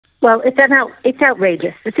Well, it's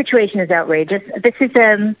outrageous. The situation is outrageous. This is,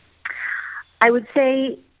 I would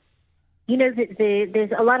say,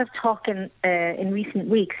 there's a lot of talk in recent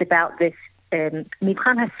weeks about this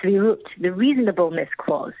Mibhan HaSvirut, the reasonableness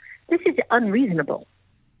clause. This is unreasonable.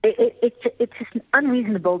 It's just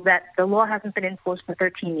unreasonable that the law hasn't been enforced for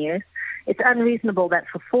 13 years. It's unreasonable that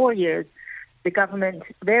for 4 years,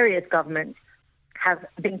 various governments, have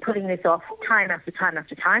been putting this off time after time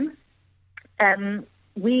after time.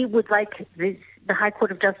 We would like the High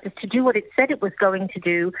Court of Justice to do what it said it was going to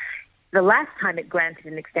do the last time it granted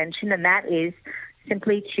an extension, and that is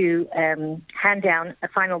simply to hand down a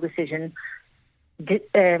final decision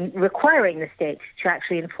requiring the state to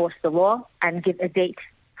actually enforce the law and give a date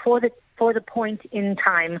for the point in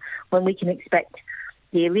time when we can expect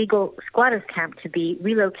the illegal squatters' camp to be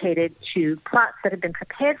relocated to plots that have been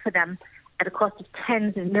prepared for them at a cost of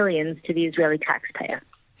tens of millions to the Israeli taxpayer.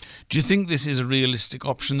 Do you think this is a realistic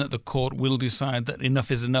option, that the court will decide that enough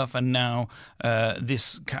is enough and now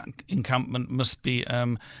this encampment must be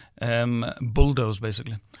bulldozed,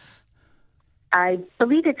 basically? I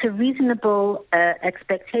believe it's a reasonable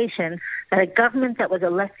expectation that a government that was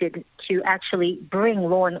elected to actually bring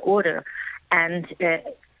law and order and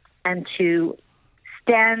to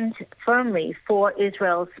stand firmly for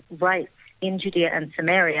Israel's rights in Judea and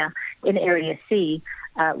Samaria in Area C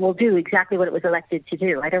will do exactly what it was elected to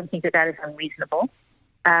do. I don't think that is unreasonable.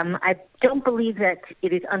 I don't believe that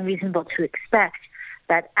it is unreasonable to expect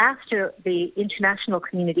that after the international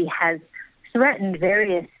community has threatened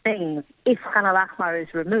various things if Khan al Ahmar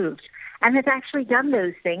is removed, and has actually done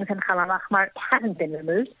those things and Khan al Ahmar hasn't been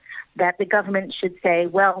removed, that the government should say,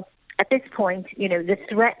 well, at this point, the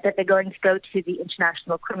threat that they're going to go to the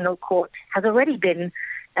International Criminal Court has already been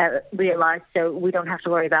realized, so we don't have to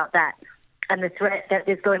worry about that. And the threat that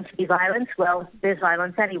there's going to be violence, well, there's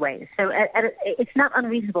violence anyway. So it's not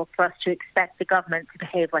unreasonable for us to expect the government to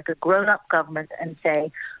behave like a grown-up government and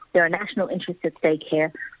say, there are national interests at stake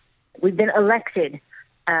here. We've been elected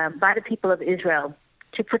by the people of Israel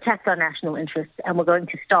to protect our national interests, and we're going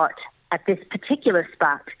to start at this particular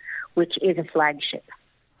spot, which is a flagship.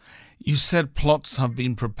 You said plots have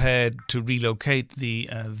been prepared to relocate the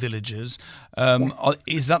villagers. Yes.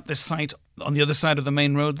 Is that the site on the other side of the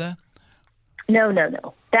main road there? No.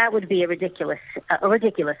 That would be a ridiculous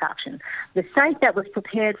option. The site that was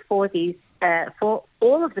prepared for these, for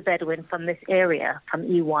all of the Bedouin from this area, from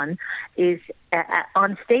E1, is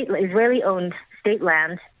on Israeli-owned state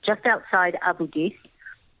land just outside Abu Dis,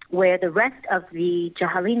 where the rest of the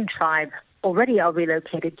Jahalin tribe already are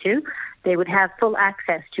relocated to. They would have full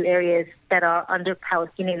access to areas that are under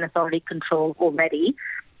Palestinian Authority control already,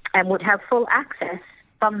 and would have full access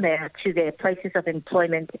from there to their places of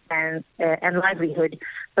employment and livelihood,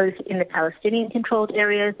 both in the Palestinian-controlled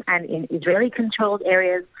areas and in Israeli-controlled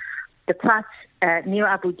areas. The plots near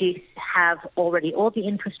Abu Dis have already all the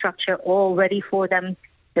infrastructure all ready for them.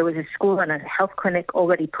 There was a school and a health clinic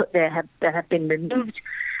already put there that have been removed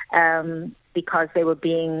because they were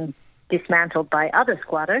being dismantled by other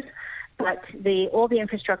squatters. But all the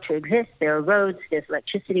infrastructure exists. There are roads, there's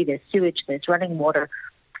electricity, there's sewage, there's running water,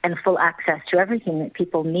 and full access to everything that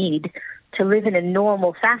people need to live in a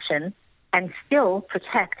normal fashion and still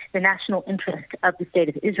protect the national interest of the State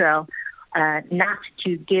of Israel, not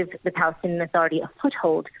to give the Palestinian Authority a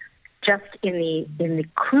foothold just in the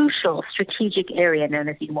crucial strategic area known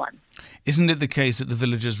as E1. Isn't it the case that the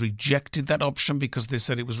villagers rejected that option because they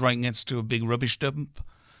said it was right next to a big rubbish dump?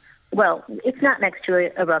 Well, it's not next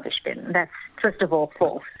to a rubbish bin. That's, first of all,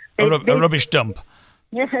 false. A rubbish dump?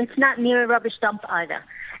 Yes, it's not near a rubbish dump either.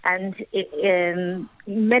 And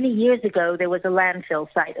many years ago, there was a landfill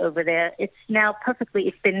site over there. It's now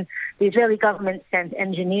the Israeli government sent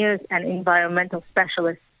engineers and environmental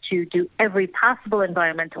specialists to do every possible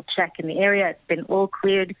environmental check in the area. It's been all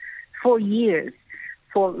cleared for years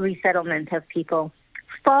for resettlement of people.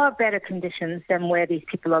 Far better conditions than where these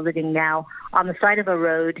people are living now, on the side of a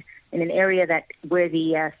road in an area where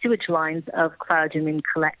the sewage lines of Regavim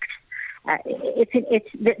collect.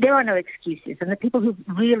 There are no excuses, and the people who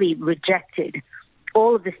really rejected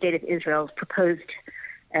all of the State of Israel's proposed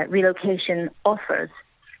relocation offers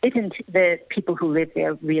isn't the people who live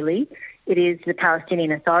there, really. It is the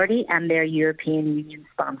Palestinian Authority and their European Union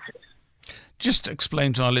sponsors. Just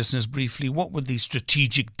explain to our listeners briefly, what would the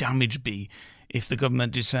strategic damage be if the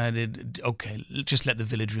government decided, okay, just let the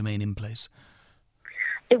village remain in place?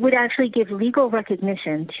 It would actually give legal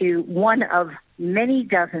recognition to one of many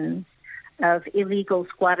dozens of illegal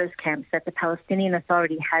squatters' camps that the Palestinian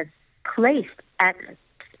Authority has placed at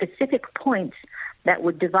specific points that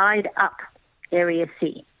would divide up Area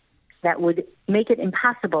C, that would make it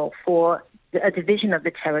impossible for a division of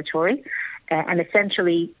the territory and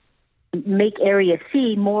essentially make Area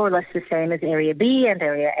C more or less the same as Area B and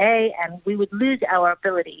Area A, and we would lose our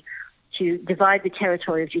ability to divide the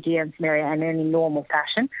territory of Judea and Samaria in any normal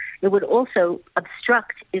fashion. It would also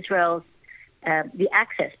obstruct Israel's the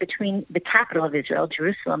access between the capital of Israel,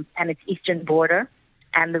 Jerusalem, and its eastern border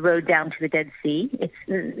and the road down to the Dead Sea.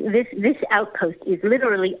 This outpost is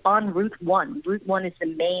literally on Route 1. Route 1 is the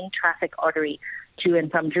main traffic artery to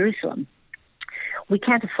and from Jerusalem. We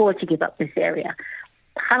can't afford to give up this area.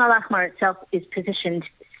 Khan al Ahmar itself is positioned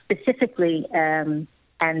specifically and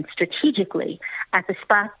strategically at the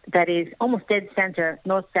spot that is almost dead center,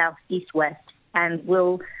 north, south, east, west, and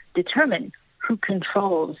will determine who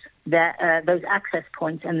controls those access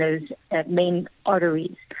points and those main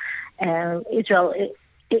arteries. Israel,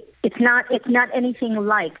 it's not anything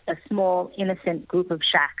like a small, innocent group of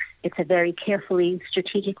shacks. It's a very carefully,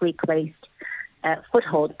 strategically placed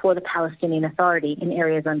foothold for the Palestinian Authority in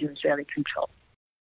areas under Israeli control.